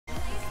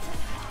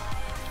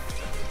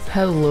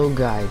Hello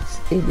guys,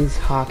 it is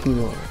Hockey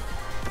Lord,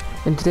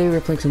 and today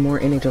we're playing some more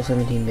NHL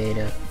 17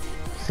 beta.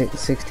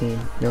 16,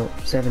 no,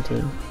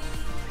 17.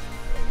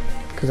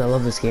 Because I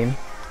love this game.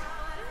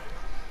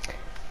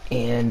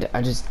 And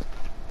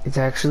it's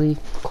actually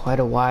quite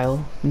a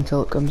while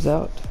until it comes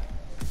out.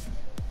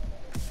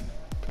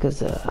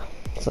 Because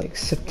it's like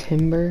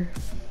September.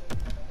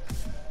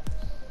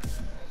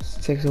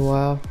 It takes a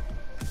while.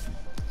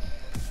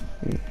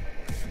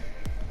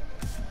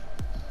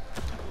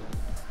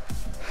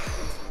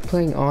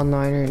 Playing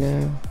online right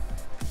now.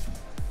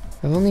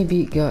 I've only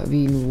got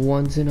beaten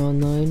once in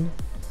online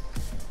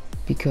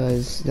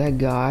because that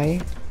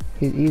guy,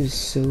 he was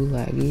so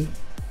laggy.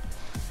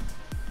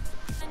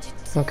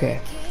 Okay,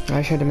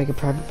 I tried to make a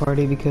private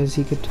party because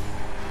he could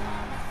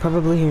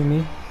probably hear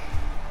me.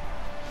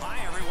 Hi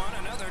everyone,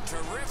 another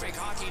terrific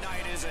hockey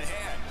night is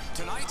ahead.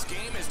 Tonight's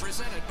game is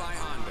presented by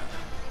Honda.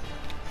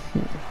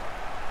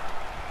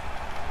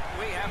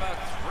 We have a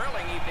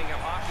thrilling evening of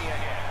hockey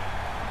ahead.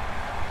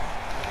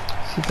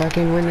 See if I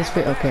can win this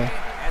bit. Okay.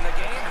 And the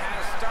game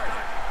has started.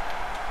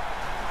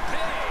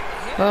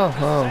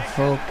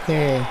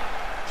 Okay.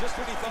 Just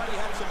when he thought he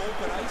had some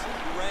open ice, he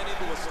ran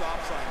into a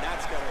stop sign.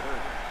 That's gotta hurt.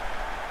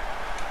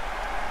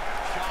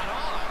 Shot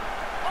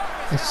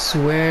I on.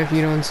 swear if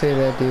you don't say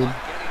that, dude.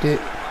 The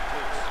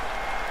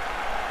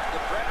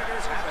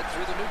Predators have it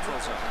through the neutral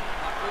zone.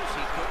 Puck loose,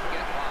 he couldn't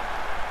get by.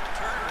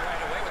 Turned right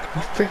away with the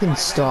You poke freaking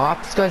by stop.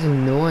 This guy's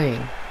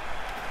annoying.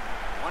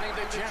 wanting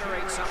to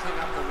generate something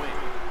up the wing.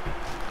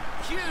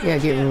 Huge Yeah,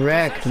 get hit.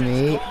 wrecked,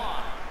 Possession's mate.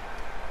 gone.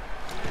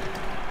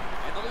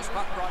 And the loose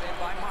puck brought in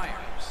by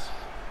Myers.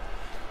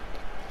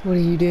 What are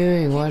you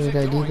doing? Why Keeps did it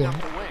I do going up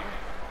that? the wing.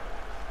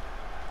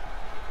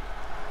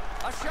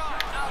 A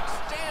shot,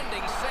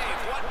 outstanding save.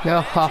 What No,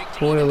 magic ha,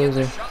 to what a even get the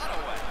loser. shot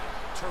away.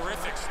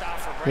 Terrific stop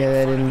from right Yeah, in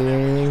that front didn't of do the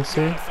net. anything, Gotta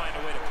sir. find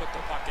a way to put the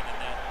puck in the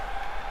net.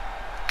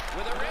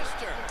 With a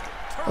wrister.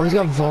 Oh, he's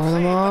got Terrific save,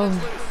 but Varlamov.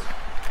 it's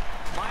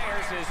loose.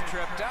 Myers is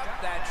tripped up.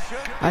 That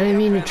should be I didn't a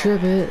mean to penalty.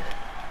 trip it.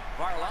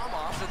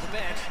 Varlamov's at the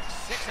bench.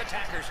 6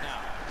 attackers now.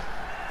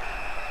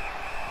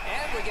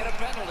 And we get a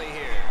penalty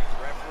here.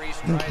 Referee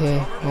strikes Okay.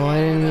 over. Well, I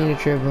didn't mean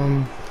to trip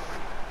him.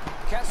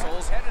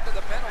 Kessel's headed to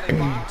the penalty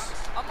box.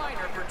 A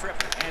minor for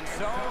tripping. And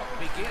so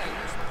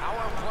begins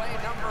power play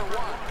number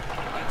 1.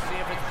 Let's see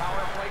if it's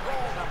power play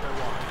goal number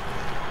 1.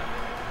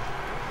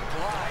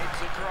 Glides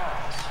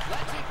across.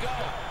 Lets it go.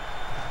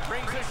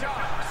 Brings a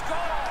shot.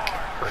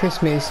 Score! Chris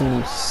Mason,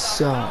 you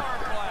suck. Power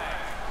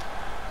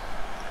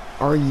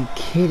play. Are you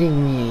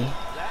kidding me?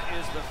 That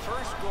is the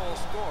first goal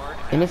scored.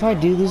 And if I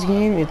do this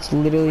game, it's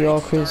literally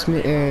all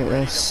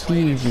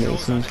Steve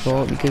Mason's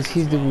fault because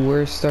he's the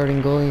worst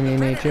starting goalie in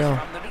the NHL.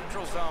 From the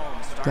neutral zone.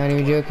 Not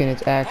even joking,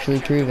 it's actually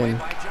proven.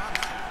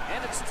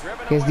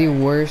 He has the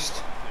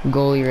worst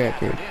goalie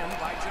record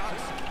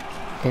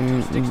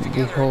in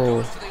the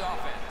whole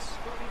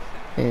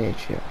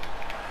NHL.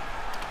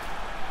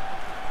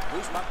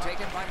 Loose puck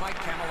taken by Mike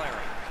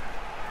Camilleri.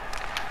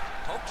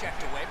 Poke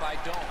checked away by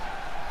Dome.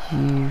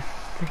 You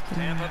freaking...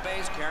 Tampa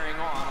Bay's carrying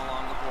on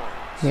along the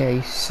boards. Yeah,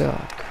 you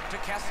suck. To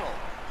Kessel.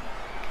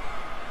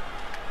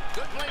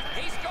 Good play.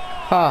 He scores!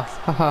 Ha,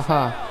 ha, ha,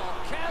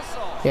 ha.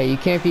 Kessel. Yeah, you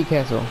can't beat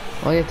Kessel.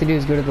 All you have to do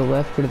is go to the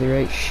left, go to the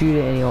right, shoot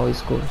it, and he always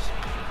scores.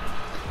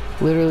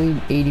 Literally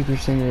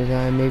 80% of the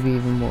time, maybe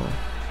even more.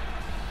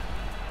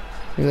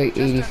 You're like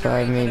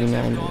 85, maybe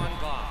 90.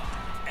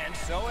 And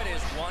so it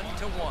is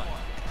 1-1.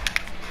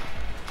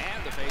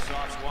 And the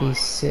face-off's won. He's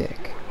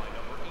sick.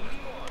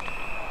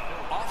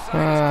 Offside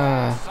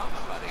Ah. is called.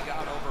 Somebody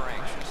got over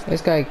anxious.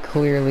 This guy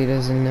clearly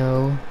doesn't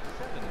know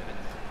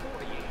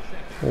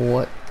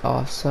what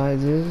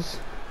offsides is.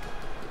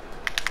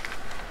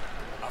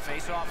 A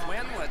face-off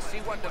win. Let's see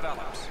what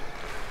develops.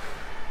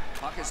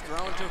 Puck is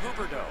thrown to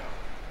Huberdeau.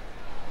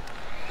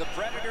 The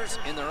Predators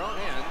in their own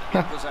end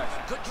in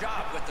possession. Good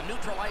job with the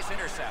neutral ice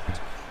intercept.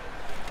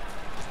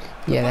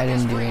 Yeah, that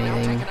didn't do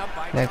anything.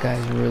 That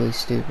guy's really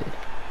stupid.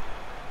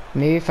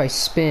 Maybe if I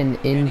spin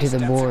into the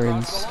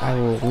boards, I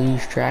will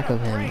lose track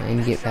of him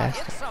and get past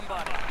him.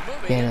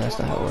 Yeah, no, that's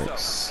not how it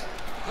works.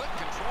 Good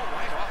control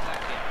right off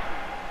that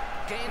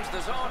game. Gains the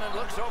zone and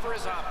looks over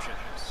his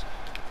options.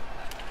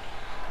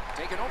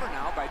 Taken over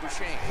now by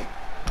Duchesne.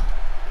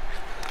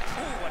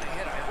 Ooh, what a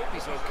hit. I hope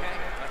he's okay.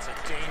 That's a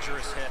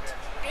dangerous hit.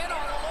 In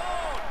all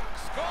alone.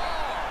 Score!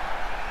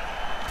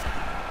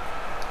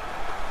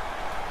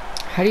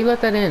 How do you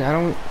let that in?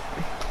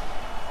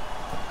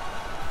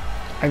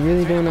 I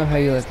really don't know how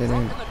you let that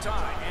in. Broken the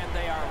tie, and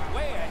they are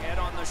way ahead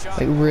on the shot.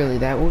 Like, really,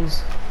 that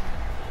was...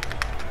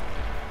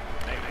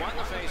 They won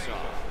the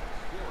faceoff.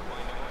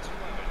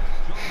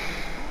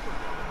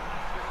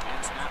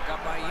 And snapped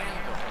up by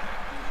Yanko.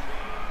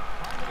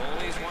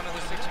 Goalie's one of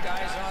the 6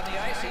 guys on the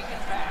ice. He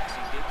can pass.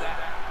 He did that.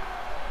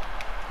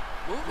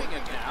 Moving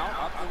it now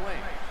up the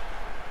wing.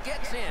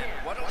 Gets in.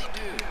 What'll he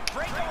do?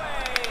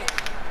 Breakaway!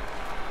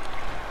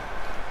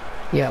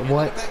 Yeah,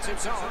 what? Defensive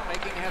zone,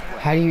 making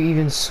headway. How do you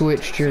even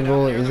switch to your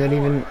goalie? Is that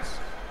even...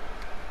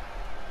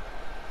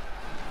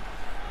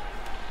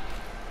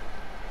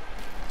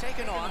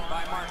 Taken on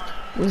by Martin.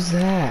 What was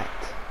that?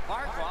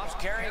 Barkov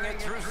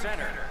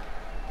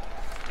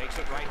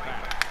it right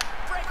back.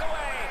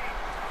 Breakaway!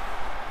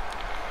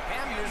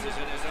 Ham uses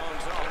in his own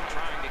zone,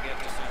 trying to get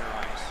to center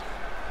ice.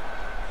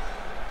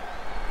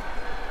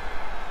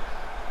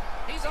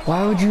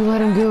 Why would you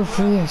let him go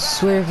free? I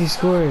swear if he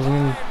scores,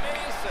 man.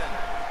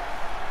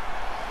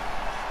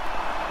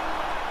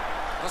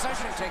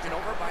 Possession taken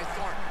over by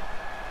Thornton.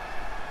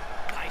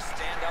 Nice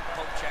stand-up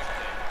poke check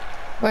there.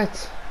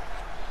 What?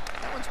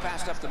 That one's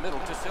passed up the middle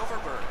to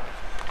Silverberg.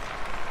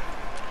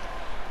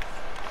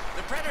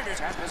 The Predators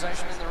have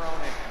possession in their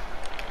own end.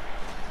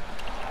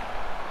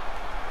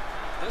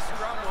 This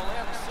scrum will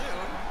end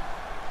soon.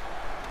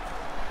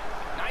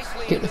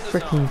 Nicely Get the into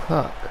freaking zone.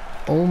 puck.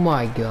 Oh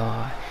my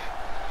gosh.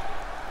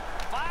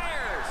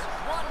 Fires!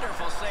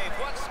 Wonderful save.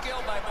 What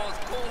skill by both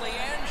goalie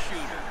and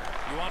shooter.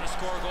 You want to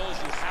score goals,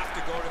 you have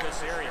to go to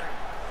this area.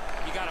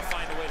 You got to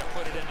find a way to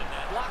put it in the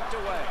net. Blocked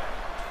away.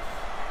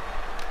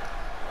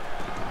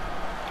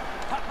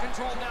 Puck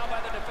controlled now by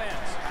the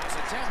defense. Pass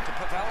attempt to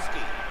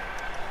Pavelski.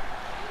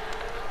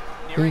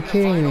 Are you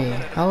kidding me?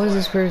 How is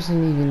this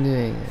person even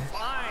doing this?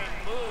 Fine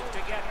move to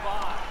get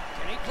by.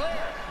 Can he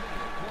clear?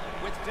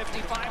 With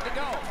 55 to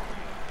go.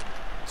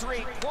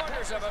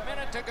 3/4 of a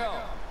minute to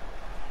go.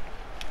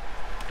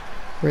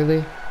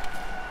 Really?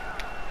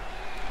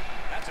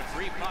 That's a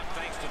free puck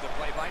thanks to the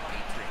play by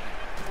Petrie.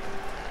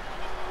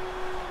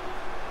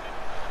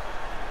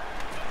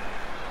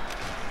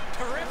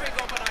 Terrific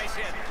open ice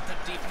hit. The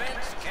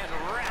defense can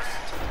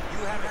rest. You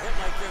have a hit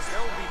like this, there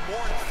will be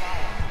more to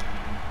follow.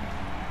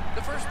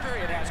 The first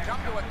period has come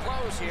to a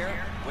close here,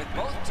 with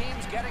both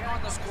teams getting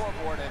on the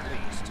scoreboard at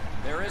least.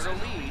 There is a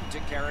lead to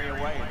carry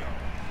away.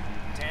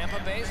 Tampa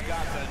Bay's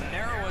got the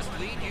narrowest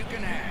lead you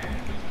can have.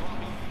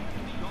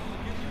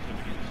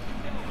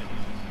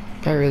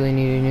 I really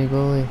need a new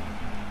goalie.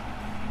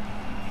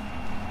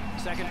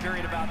 Second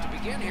period about to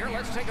begin here.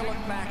 Let's take a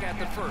look back at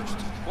the first.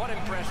 What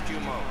impressed you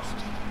most?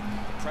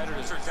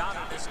 Predators are down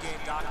in this game,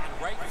 Doc, and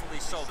rightfully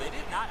so. They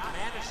did not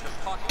manage the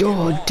puck.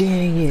 Oh,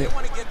 dang it.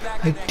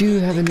 I do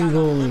have a new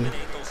goalie.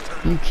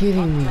 Are you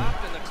kidding me?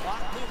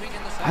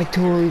 I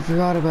totally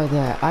forgot about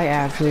that. I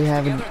actually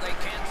have a...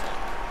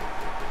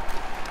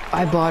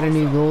 I bought a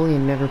new goalie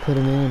and never put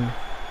him in.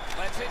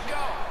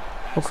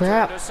 Oh,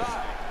 crap.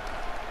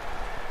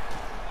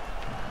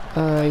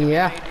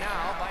 Yeah.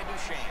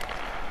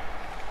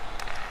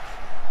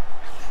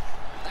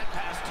 That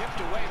pass tipped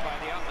away by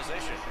the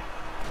opposition.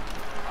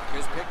 Puck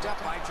is picked up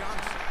by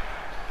Johnson.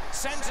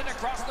 Sends it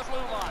across the blue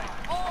line.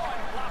 Oh,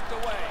 and blocked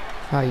away.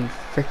 How you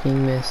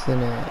freaking missed the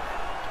net.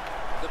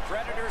 The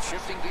Predators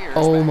shifting gears.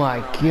 Oh my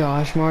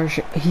gosh, Marsh.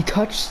 He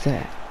touched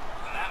that.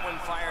 That one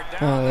fired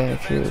down. Oh, The yeah,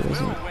 true, defense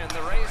isn't will it? win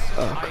the race.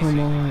 Oh, come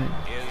on.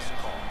 Is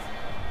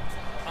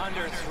called.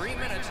 Under 3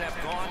 minutes have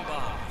gone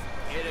by.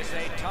 It is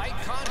a tight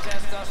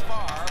contest thus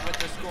far with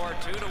the score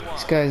 2-1.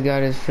 This guy's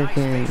got his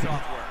freaking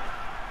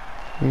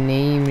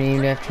name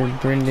named after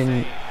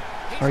Brendan.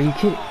 Are you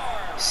kidding?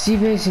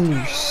 Steve Mason,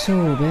 you're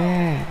so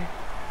bad.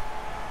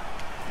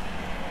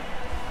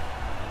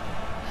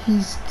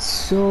 He's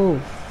so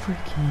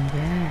freaking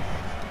bad.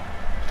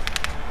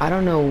 I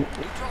don't know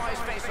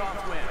Neutralized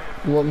face-off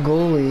win. what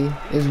goalie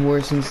is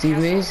worse than Steve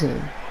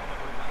Mason.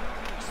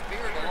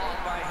 Speared along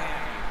by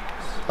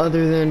hand.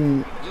 Other than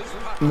Loose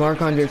puck.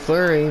 Marc-Andre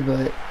Fleury,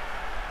 but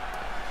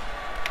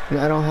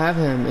I don't have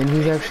him, and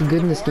he's actually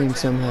good in this game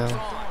somehow.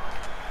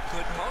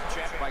 Good poke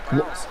check by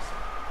Carlson.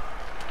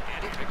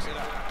 And he picks it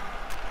up.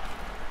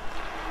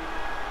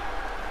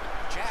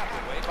 Jabbed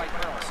away by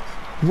Carlson.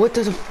 What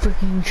does a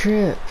freaking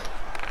trip?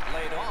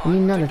 Laid on I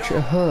mean, not to a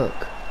Doan.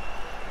 hook.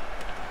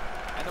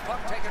 And the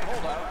puck taken hold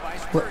of by What?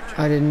 Spurgeon.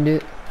 I didn't do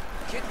it.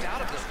 Kicked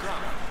out of the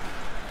scrum.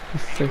 You He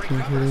freaking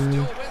recovers, kidding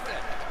me? still with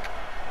it.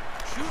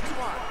 Shoots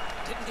one.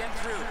 Didn't get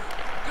through.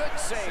 Good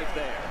save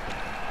there.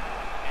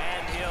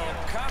 And he'll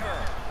cover.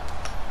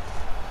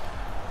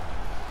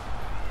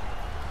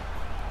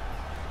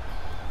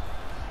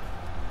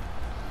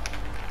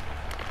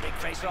 Big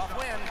face-off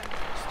win.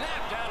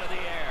 Snapped out of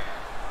the air.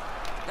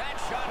 That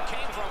shot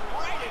came from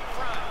right in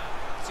front.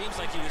 Seems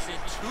like he was in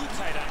too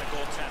tight on the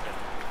goaltender.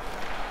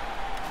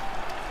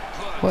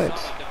 Good What?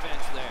 solid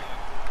defense there.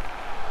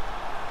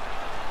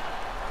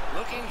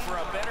 Looking for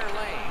a better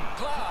lane.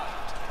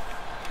 Gloved.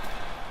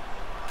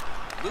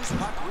 Loose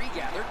puck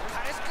regathered.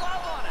 Got his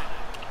glove on it.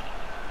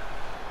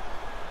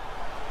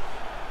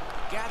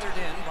 Gathered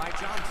in by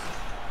Johnson.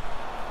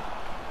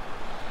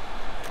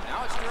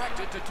 Now it's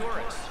directed to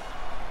Torres.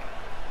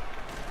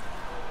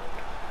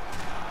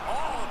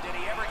 Oh, did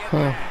he ever get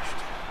mashed?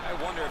 I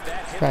wonder if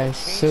that hit Guy's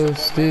so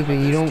stupid.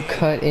 You don't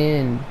cut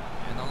in.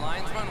 And the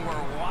linesmen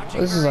were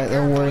watching. This is like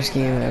the worst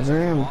game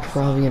ever. I'm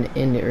probably gonna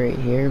end it right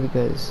here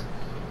because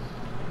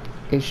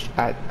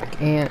I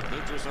can't.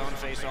 Neutral zone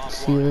face-off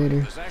See you one.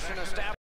 later. Possession established.